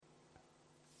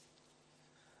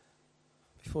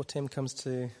Before Tim comes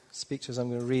to speak to us, I'm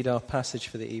going to read our passage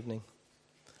for the evening.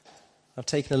 I've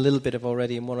taken a little bit of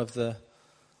already in one of the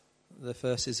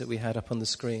verses that we had up on the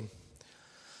screen.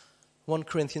 1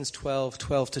 Corinthians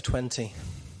 12:12-20.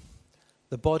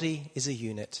 The body is a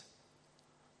unit,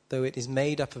 though it is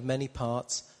made up of many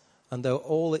parts, and though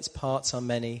all its parts are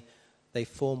many, they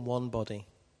form one body.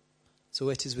 So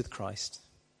it is with Christ.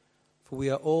 For we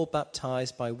are all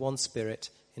baptized by one Spirit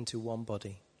into one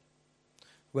body,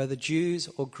 whether Jews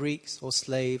or Greeks or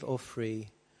slave or free,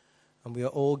 and we are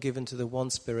all given to the one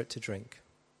Spirit to drink.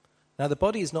 Now the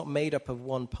body is not made up of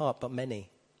one part, but many.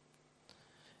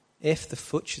 If the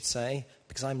foot should say,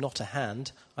 because I am not a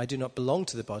hand, I do not belong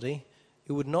to the body,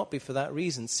 it would not be for that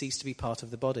reason cease to be part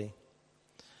of the body.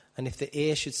 And if the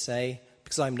ear should say,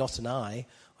 because I am not an eye,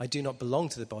 I do not belong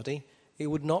to the body, it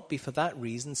would not be for that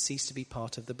reason cease to be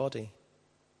part of the body.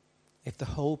 If the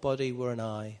whole body were an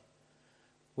eye,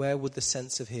 where would the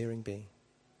sense of hearing be?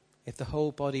 If the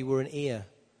whole body were an ear,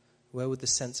 where would the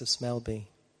sense of smell be?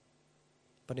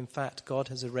 But in fact, God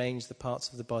has arranged the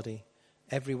parts of the body,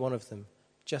 every one of them,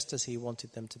 just as he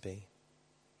wanted them to be.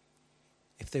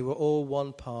 If they were all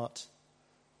one part,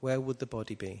 where would the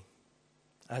body be?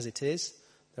 As it is,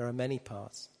 there are many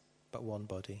parts, but one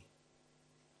body.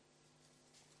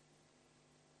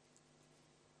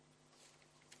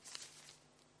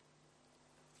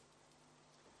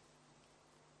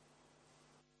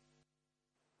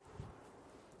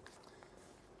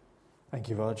 Thank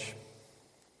you, Rog.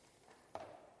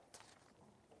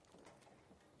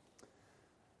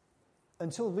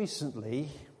 Until recently,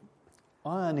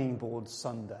 Ironing Board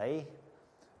Sunday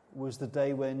was the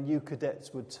day when new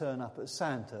cadets would turn up at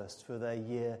Sandhurst for their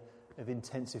year of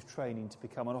intensive training to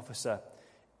become an officer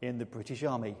in the British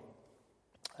Army.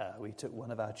 We took one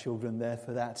of our children there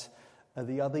for that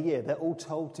the other year. They're all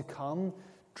told to come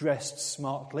dressed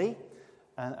smartly,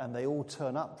 and they all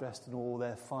turn up dressed in all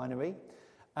their finery.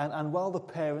 And while the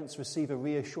parents receive a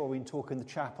reassuring talk in the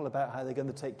chapel about how they're going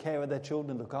to take care of their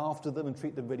children and look after them and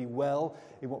treat them really well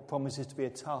in what promises to be a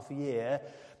tough year,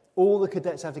 all the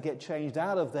cadets have to get changed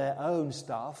out of their own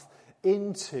stuff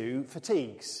into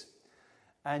fatigues.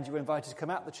 And you're invited to come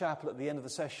out the chapel at the end of the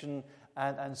session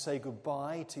and say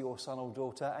goodbye to your son or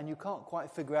daughter, and you can't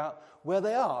quite figure out where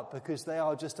they are because they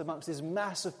are just amongst this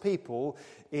mass of people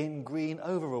in green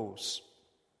overalls.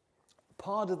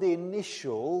 Part of the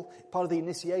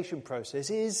initiation process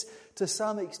is, to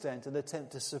some extent, an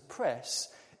attempt to suppress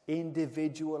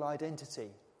individual identity.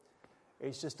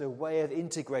 It's just a way of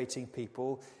integrating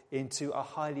people into a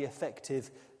highly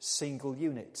effective single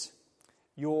unit.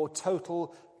 Your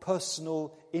total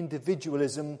personal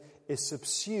individualism is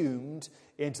subsumed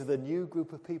into the new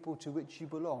group of people to which you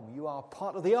belong. You are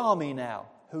part of the army now.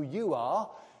 Who you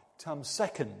are comes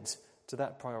second to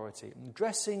that priority. And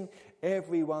dressing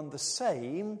everyone the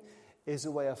same is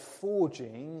a way of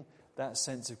forging that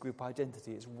sense of group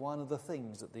identity. It's one of the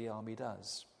things that the army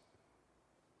does.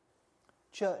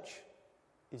 Church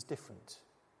is different.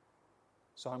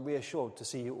 So I'm reassured to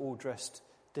see you all dressed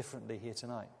differently here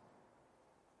tonight.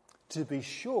 To be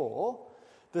sure,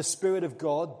 the Spirit of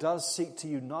God does seek to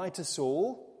unite us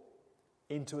all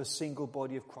into a single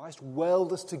body of Christ,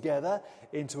 weld us together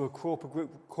into a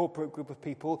corporate group of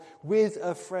people with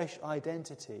a fresh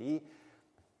identity,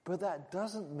 but that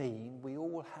doesn't mean we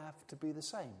all have to be the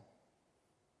same.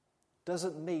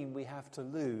 Doesn't mean we have to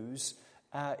lose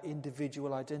our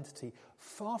individual identity.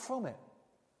 Far from it.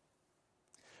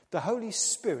 The Holy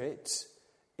Spirit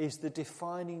is the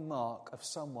defining mark of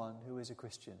someone who is a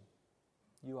Christian.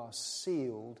 You are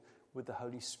sealed with the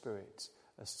Holy Spirit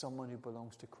as someone who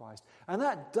belongs to Christ. And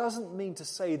that doesn't mean to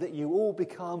say that you all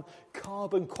become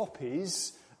carbon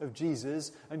copies of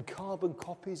Jesus and carbon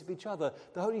copies of each other.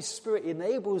 The Holy Spirit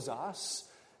enables us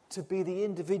to be the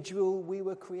individual we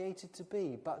were created to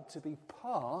be, but to be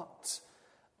part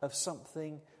of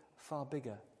something far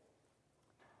bigger.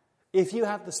 If you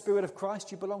have the Spirit of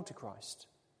Christ, you belong to Christ.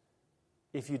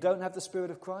 If you don't have the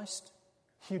Spirit of Christ,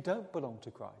 you don't belong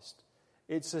to Christ.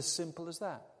 It's as simple as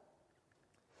that.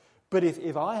 But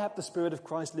if I have the Spirit of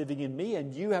Christ living in me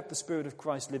and you have the Spirit of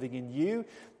Christ living in you,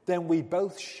 then we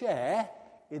both share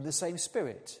in the same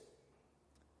Spirit.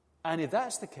 And if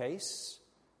that's the case,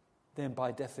 then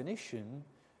by definition,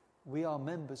 we are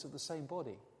members of the same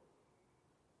body.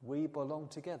 We belong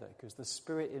together because the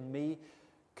Spirit in me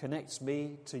connects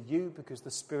me to you because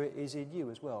the Spirit is in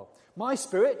you as well. My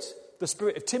spirit, the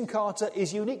spirit of Tim Carter,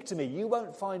 is unique to me. You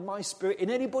won't find my spirit in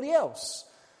anybody else.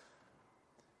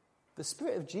 The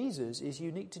Spirit of Jesus is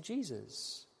unique to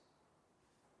Jesus.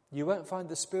 You won't find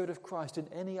the Spirit of Christ in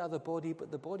any other body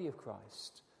but the body of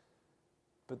Christ.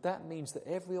 But that means that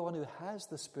everyone who has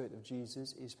the Spirit of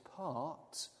Jesus is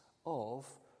part of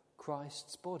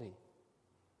Christ's body.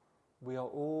 We are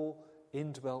all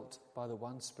indwelt by the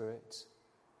one Spirit,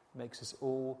 makes us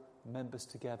all members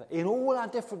together. In all our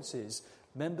differences,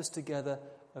 members together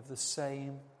of the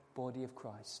same body of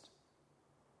Christ.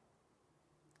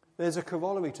 There's a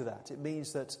corollary to that. It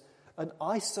means that an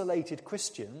isolated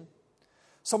Christian,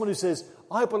 someone who says,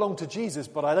 I belong to Jesus,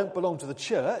 but I don't belong to the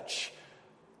church,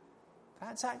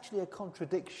 that's actually a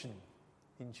contradiction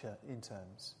in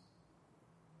terms.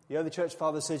 The early church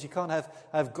father says you can't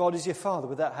have God as your father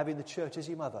without having the church as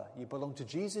your mother. You belong to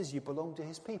Jesus, you belong to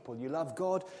his people. You love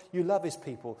God, you love his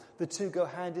people. The two go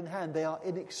hand in hand. They are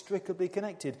inextricably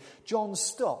connected. John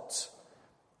Stott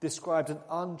described an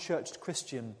unchurched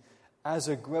Christian as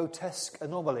a grotesque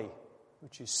anomaly,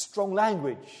 which is strong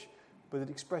language, but it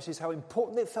expresses how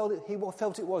important he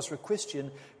felt it was for a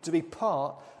Christian to be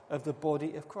part of the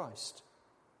body of Christ.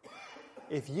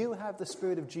 If you have the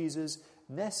Spirit of Jesus,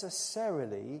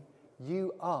 necessarily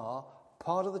you are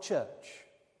part of the church,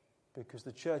 because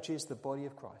the church is the body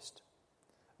of Christ.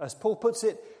 As Paul puts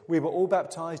it, we were all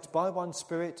baptized by one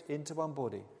Spirit into one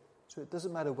body. So it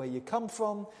doesn't matter where you come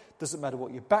from, doesn't matter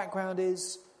what your background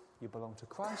is, you belong to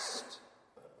Christ,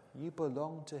 you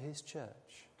belong to his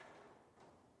church.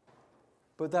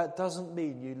 But that doesn't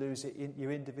mean you lose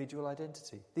your individual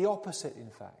identity. The opposite,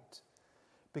 in fact.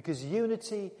 Because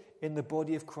unity in the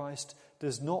body of Christ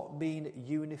does not mean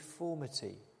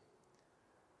uniformity.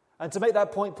 And to make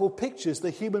that point, Paul pictures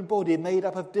the human body made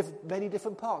up of many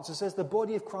different parts. It says the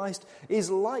body of Christ is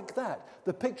like that.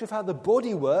 The picture of how the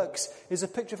body works is a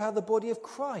picture of how the body of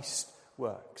Christ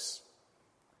works.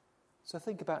 So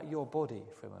think about your body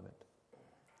for a moment.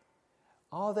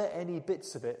 Are there any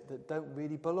bits of it that don't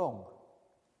really belong?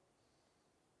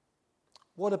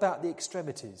 What about the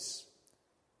extremities?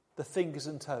 The fingers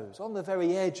and toes, on the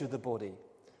very edge of the body.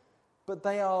 But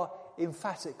they are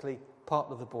emphatically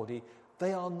part of the body.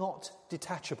 They are not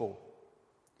detachable.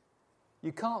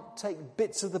 You can't take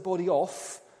bits of the body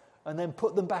off and then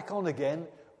put them back on again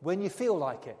when you feel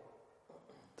like it.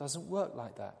 It doesn't work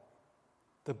like that.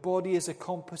 The body is a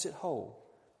composite whole.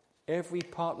 Every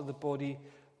part of the body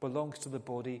belongs to the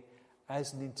body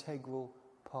as an integral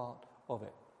part of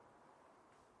it.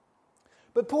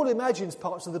 But Paul imagines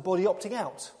parts of the body opting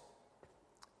out.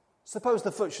 Suppose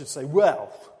the foot should say,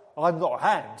 well, I'm not a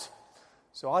hand,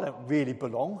 so I don't really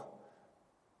belong.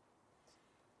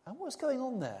 And what's going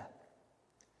on there?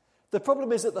 The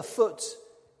problem is that the foot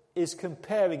is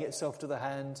comparing itself to the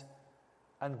hand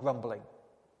and grumbling,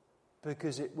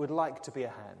 because it would like to be a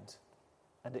hand,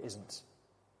 and it isn't.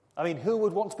 I mean, who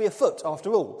would want to be a foot,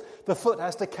 after all? The foot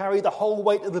has to carry the whole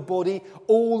weight of the body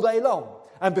all day long.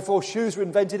 And before shoes were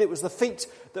invented, it was the feet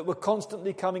that were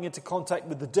constantly coming into contact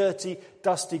with the dirty,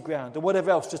 dusty ground, or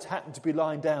whatever else just happened to be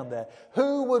lying down there.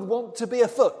 Who would want to be a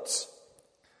foot?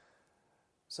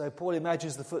 So Paul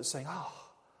imagines the foot saying,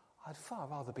 I'd far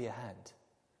rather be a hand.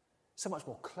 So much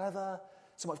more clever,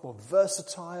 so much more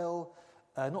versatile,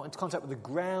 not in contact with the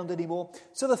ground anymore.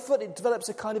 So the foot, it develops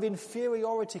a kind of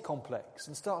inferiority complex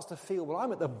and starts to feel, well,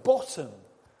 I'm at the bottom.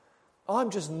 I'm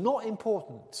just not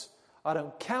important. I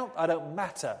don't count, I don't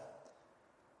matter.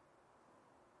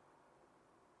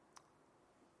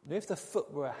 Now, if the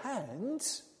foot were a hand,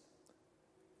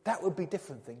 that would be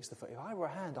different things. If I were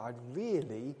a hand, I'd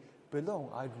really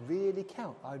belong. I'd really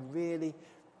count. I'd really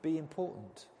be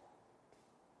important.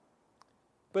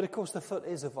 But of course, the foot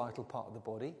is a vital part of the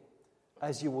body,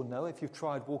 as you will know if you've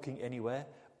tried walking anywhere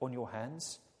on your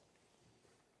hands.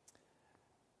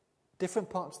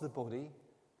 Different parts of the body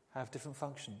have different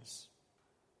functions.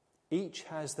 Each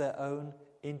has their own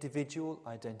individual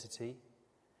identity,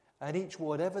 and each,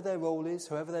 whatever their role is,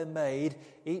 however they're made,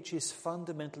 each is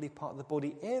fundamentally part of the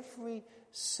body. Every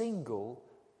single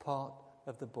part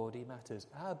of the body matters.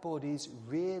 Our bodies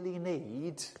really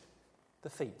need the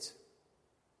feet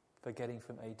for getting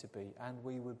from A to B, and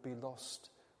we would be lost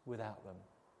without them.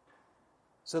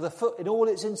 So the foot, in all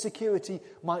its insecurity,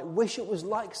 might wish it was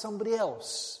like somebody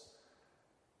else.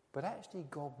 But actually,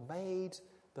 God made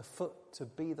the foot to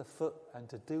be the foot and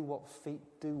to do what feet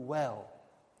do well.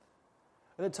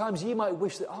 And at times you might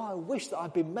wish that, I wish that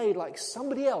I'd been made like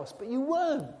somebody else, but you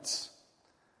weren't.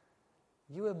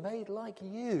 You were made like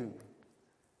you,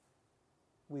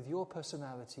 with your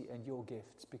personality and your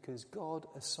gifts, because God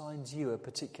assigns you a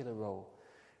particular role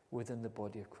within the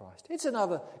body of Christ. It's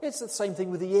the same thing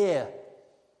with the ear.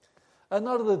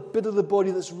 Another bit of the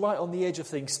body that's right on the edge of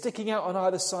things, sticking out on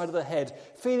either side of the head,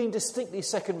 feeling distinctly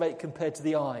second-rate compared to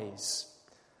the eyes.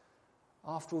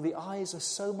 After all, the eyes are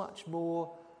so much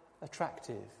more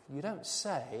attractive. You don't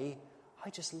say, I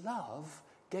just love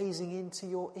gazing into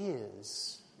your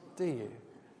ears, do you?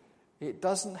 It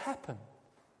doesn't happen.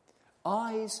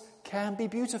 Eyes can be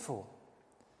beautiful.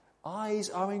 Eyes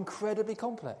are incredibly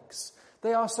complex.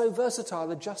 They are so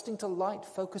versatile, adjusting to light,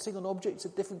 focusing on objects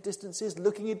at different distances,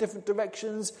 looking in different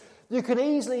directions. You can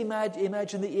easily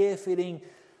imagine the ear feeling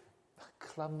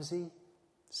clumsy,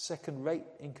 second-rate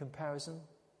in comparison.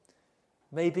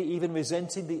 Maybe even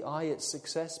resenting the eye its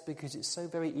success, because it's so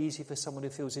very easy for someone who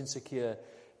feels insecure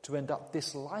to end up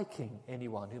disliking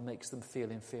anyone who makes them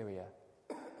feel inferior.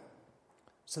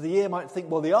 So the ear might think,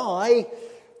 well, the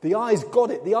eye's got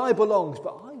it, the eye belongs,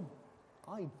 but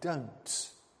I don't.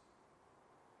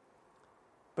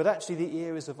 But actually the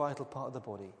ear is a vital part of the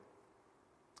body.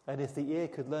 And if the ear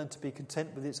could learn to be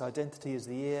content with its identity as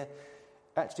the ear,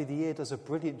 actually the ear does a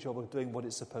brilliant job of doing what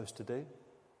it's supposed to do.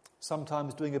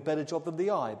 Sometimes doing a better job than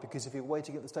the eye, because if you're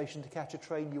waiting at the station to catch a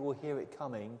train, you will hear it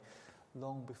coming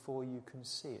long before you can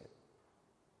see it.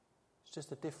 It's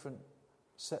just a different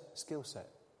skill set.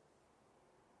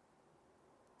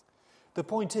 The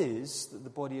point is that the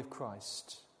body of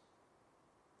Christ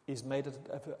is made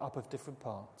up of different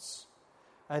parts,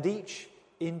 and each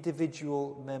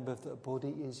individual member of the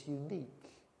body is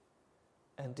unique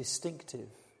and distinctive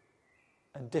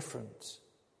and different.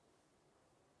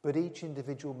 But each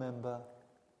individual member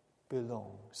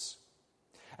belongs.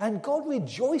 And God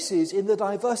rejoices in the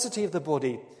diversity of the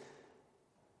body.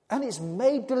 And it's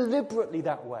made deliberately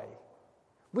that way.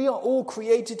 We are all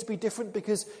created to be different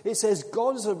because it says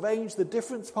God has arranged the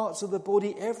different parts of the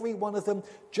body, every one of them,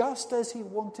 just as he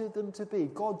wanted them to be.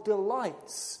 God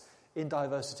delights in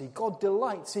diversity. God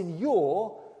delights in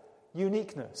your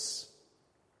uniqueness.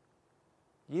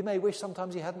 You may wish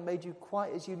sometimes he hadn't made you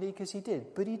quite as unique as he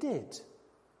did, but he did.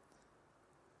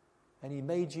 And he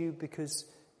made you because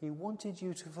he wanted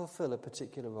you to fulfill a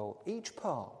particular role. Each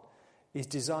part is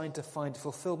designed to find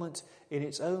fulfillment in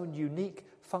its own unique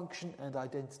function and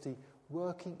identity,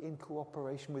 working in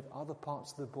cooperation with other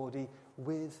parts of the body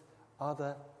with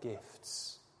other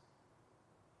gifts.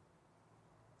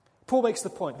 Paul makes the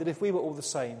point that if we were all the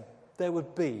same, there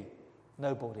would be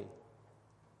no body.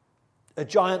 A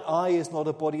giant eye is not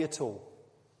a body at all.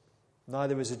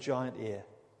 Neither is a giant ear.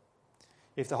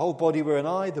 If the whole body were an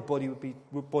eye, the body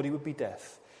would be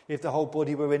deaf. If the whole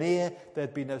body were an ear,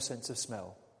 there'd be no sense of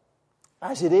smell.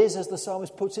 As it is, as the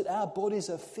psalmist puts it, our bodies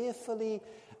are fearfully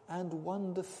and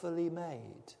wonderfully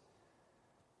made.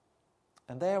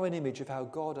 And they are an image of how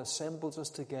God assembles us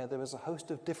together as a host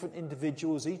of different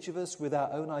individuals, each of us with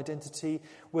our own identity,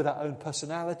 with our own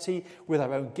personality, with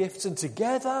our own gifts, and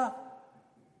together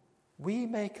we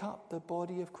make up the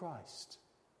body of Christ.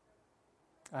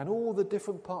 And all the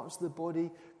different parts of the body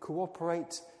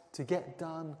cooperate to get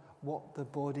done what the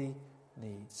body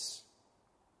needs.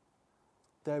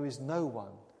 There is no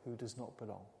one who does not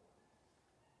belong.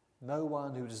 No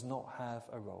one who does not have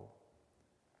a role.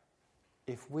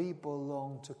 If we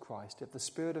belong to Christ, if the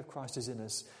Spirit of Christ is in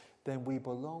us, then we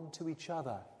belong to each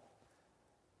other,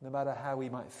 no matter how we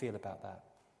might feel about that.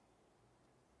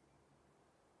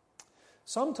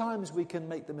 Sometimes we can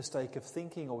make the mistake of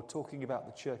thinking or talking about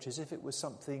the church as if it was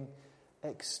something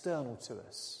external to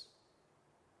us.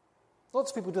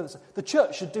 Lots of people do this. The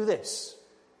church should do this.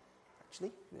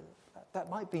 Actually, that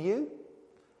might be you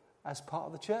as part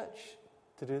of the church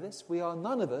to do this. We are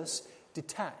none of us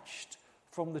detached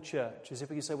from the church. As if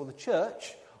we could say, well, the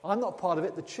church, I'm not part of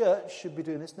it, the church should be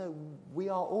doing this. No, we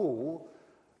are all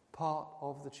part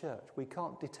of the church. We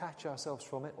can't detach ourselves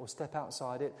from it or step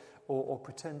outside it or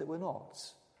pretend that we're not.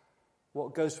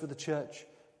 What goes for the church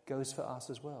goes for us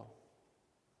as well.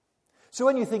 So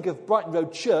when you think of Brighton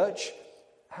Road Church,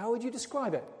 how would you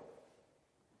describe it?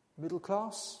 Middle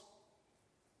class?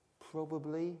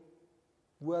 Probably.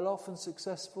 Well off and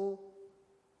successful?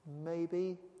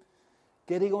 Maybe.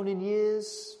 Getting on in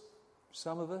years?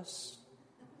 Some of us.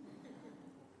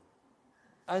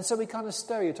 And so we kind of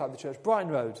stereotype the church.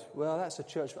 Brighton Road, well, that's a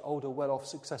church for older, well-off,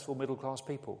 successful, middle-class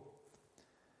people.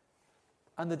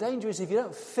 And the danger is if you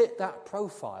don't fit that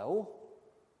profile,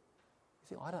 you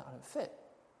think, I don't fit.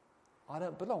 I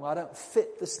don't belong. I don't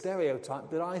fit the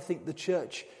stereotype that I think the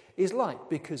church is like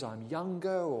because I'm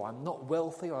younger or I'm not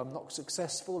wealthy or I'm not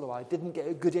successful or I didn't get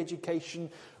a good education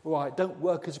or I don't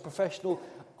work as a professional.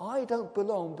 I don't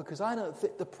belong because I don't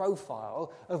fit the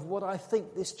profile of what I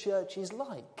think this church is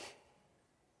like.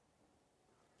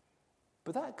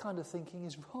 But that kind of thinking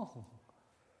is wrong.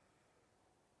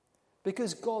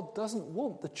 Because God doesn't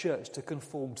want the church to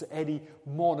conform to any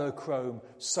monochrome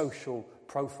social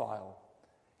profile.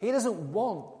 He doesn't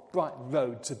want Brighton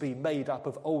Road to be made up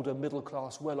of older,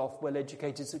 middle-class, well-off,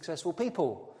 well-educated, successful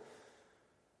people.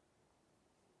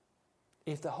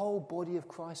 If the whole body of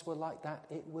Christ were like that,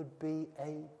 it would be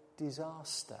a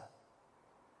disaster.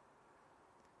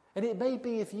 And it may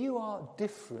be if you are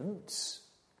different,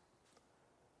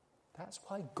 that's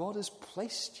why God has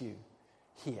placed you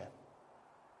here.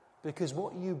 Because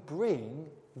what you bring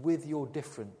with your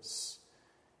difference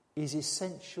is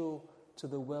essential to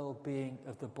the well-being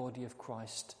of the body of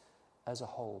Christ as a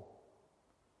whole.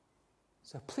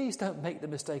 So please don't make the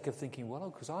mistake of thinking, well,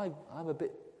 because I'm a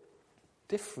bit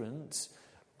different,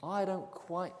 I don't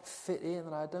quite fit in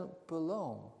and I don't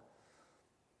belong.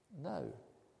 No.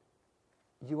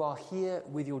 You are here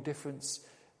with your difference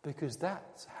because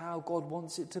that's how God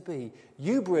wants it to be.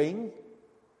 You bring,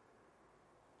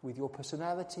 with your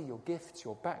personality, your gifts,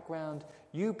 your background,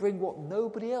 you bring what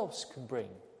nobody else can bring.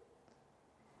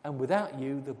 And without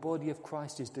you, the body of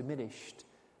Christ is diminished.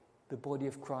 The body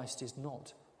of Christ is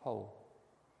not whole.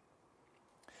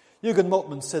 Jürgen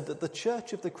Moltmann said that the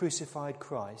church of the crucified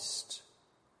Christ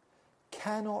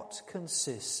cannot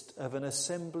consist of an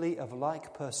assembly of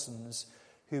like persons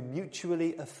who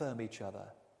mutually affirm each other,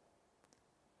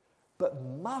 but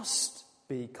must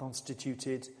be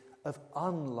constituted of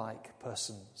unlike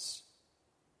persons.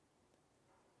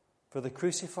 For the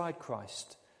crucified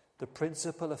Christ, the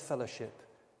principle of fellowship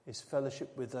is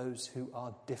fellowship with those who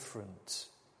are different,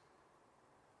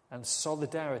 and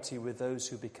solidarity with those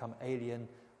who become alien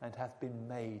and have been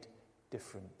made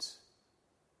different.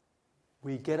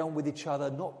 We get on with each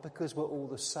other not because we're all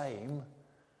the same.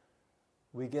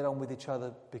 We get on with each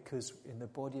other because in the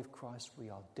body of Christ we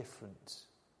are different,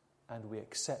 and we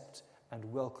accept and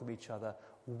welcome each other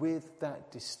with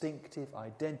that distinctive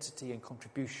identity and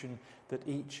contribution that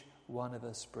each one of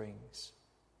us brings.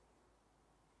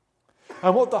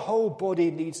 And what the whole body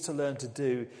needs to learn to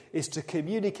do is to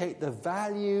communicate the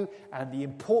value and the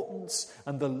importance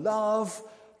and the love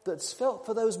that's felt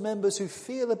for those members who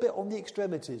feel a bit on the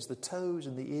extremities, the toes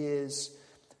and the ears,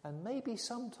 and maybe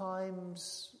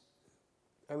sometimes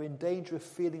are in danger of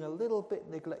feeling a little bit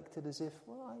neglected, as if,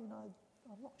 well, I'm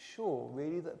not sure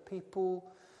really that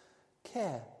people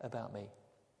care about me.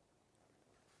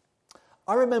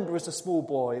 I remember as a small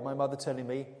boy my mother telling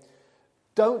me,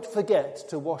 don't forget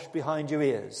to wash behind your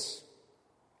ears.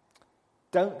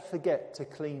 Don't forget to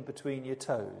clean between your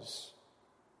toes.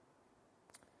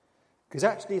 Because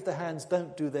actually if the hands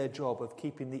don't do their job of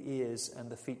keeping the ears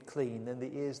and the feet clean, then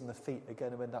the ears and the feet are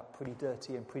going to end up pretty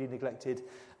dirty and pretty neglected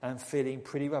and feeling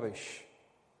pretty rubbish.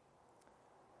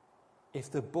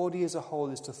 If the body as a whole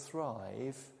is to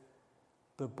thrive,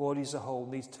 the body as a whole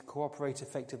needs to cooperate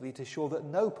effectively to ensure that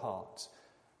no part,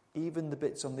 even the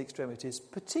bits on the extremities,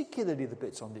 particularly the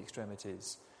bits on the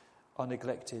extremities, are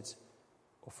neglected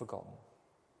or forgotten.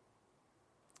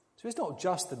 So it's not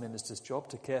just the minister's job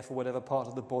to care for whatever part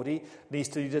of the body needs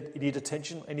to need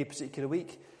attention any particular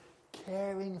week.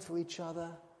 Caring for each other,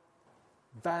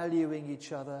 valuing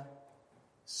each other,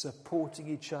 supporting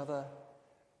each other,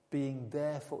 being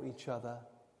there for each other,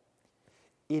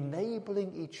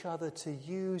 enabling each other to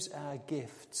use our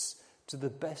gifts to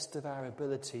the best of our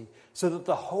ability so that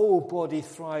the whole body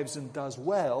thrives and does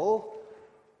well.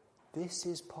 This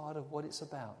is part of what it's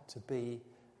about, to be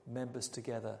members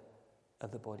together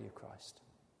of the body of Christ.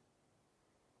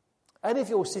 And if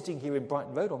you're sitting here in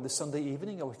Brighton Road on this Sunday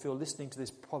evening, or if you're listening to this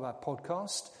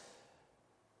podcast,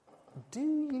 do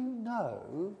you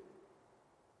know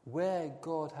where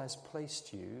God has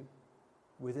placed you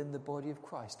within the body of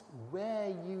Christ? Where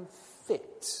you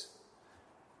fit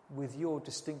with your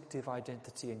distinctive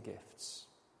identity and gifts?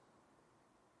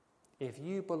 If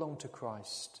you belong to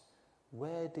Christ,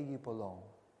 where do you belong?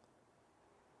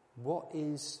 What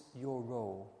is your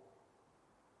role?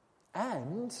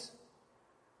 And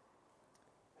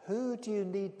who do you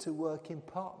need to work in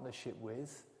partnership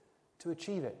with to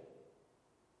achieve it?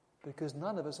 Because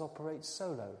none of us operates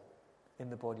solo in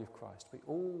the body of Christ. We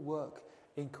all work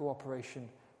in cooperation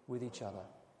with each other.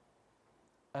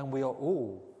 And we are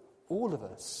all of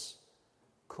us,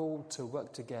 called to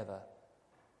work together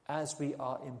as we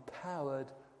are empowered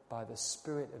by the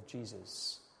Spirit of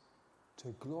Jesus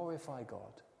to glorify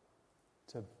God,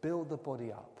 to build the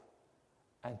body up,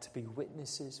 and to be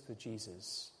witnesses for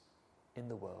Jesus in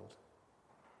the world.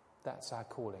 That's our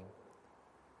calling,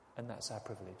 and that's our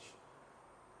privilege.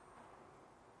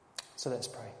 So let's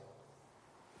pray.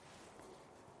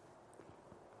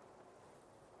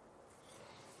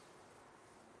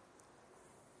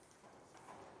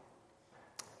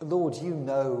 Lord, you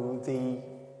know the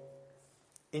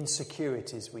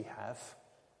insecurities we have.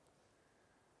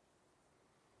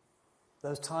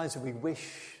 Those times when we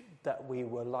wish that we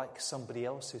were like somebody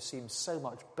else who seems so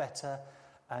much better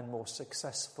and more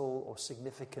successful or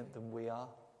significant than we are.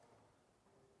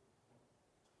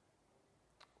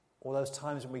 Or those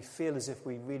times when we feel as if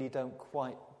we really don't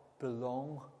quite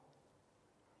belong,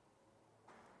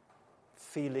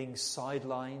 feeling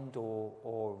sidelined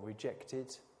or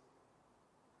rejected.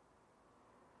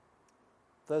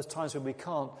 Those times when we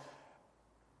can't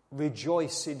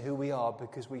rejoice in who we are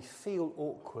because we feel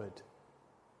awkward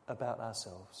about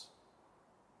ourselves.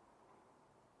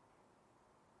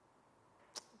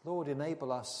 Lord,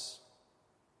 enable us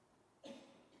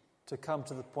to come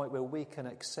to the point where we can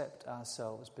accept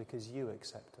ourselves because you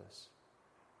accept us.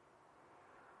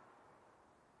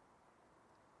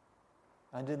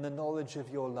 And in the knowledge of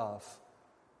your love,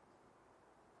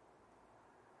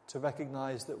 to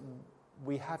recognize that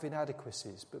we have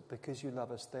inadequacies, but because you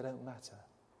love us, they don't matter.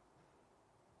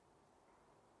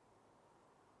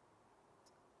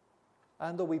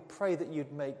 And Lord, we pray that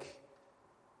you'd make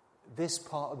this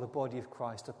part of the body of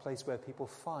Christ a place where people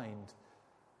find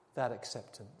that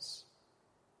acceptance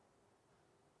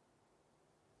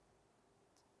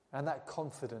and that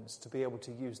confidence to be able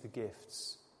to use the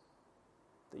gifts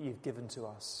that you've given to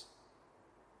us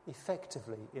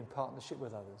effectively in partnership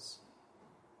with others,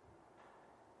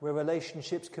 where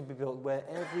relationships can be built where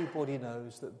everybody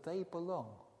knows that they belong,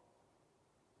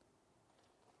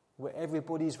 where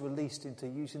everybody's released into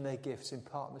using their gifts in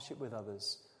partnership with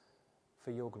others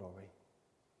for your glory.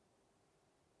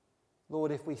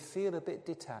 Lord, if we feel a bit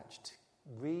detached,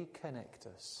 reconnect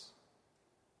us,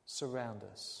 surround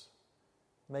us.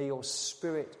 May your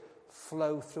Spirit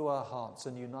flow through our hearts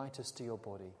and unite us to your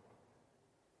body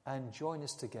and join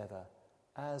us together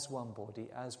as one body,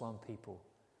 as one people,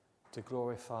 to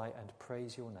glorify and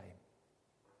praise your name.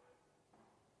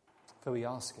 For we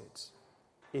ask it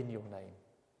in your name,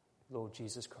 Lord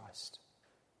Jesus Christ.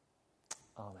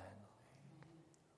 Amen.